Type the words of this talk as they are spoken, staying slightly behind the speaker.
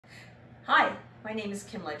Hi, my name is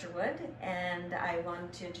Kim Ledgerwood, and I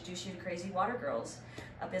want to introduce you to Crazy Water Girls,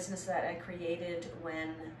 a business that I created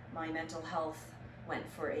when my mental health went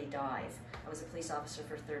for a dive. I was a police officer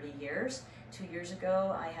for 30 years. 2 years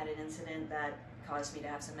ago, I had an incident that caused me to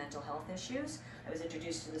have some mental health issues. I was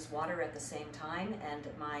introduced to this water at the same time, and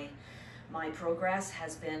my progress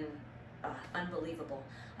has been unbelievable.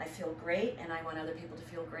 I feel great, and I want other people to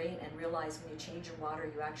feel great and realize when you change your water,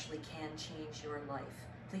 you actually can change your life.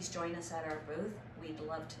 Please join us at our booth. We'd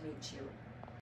love to meet you.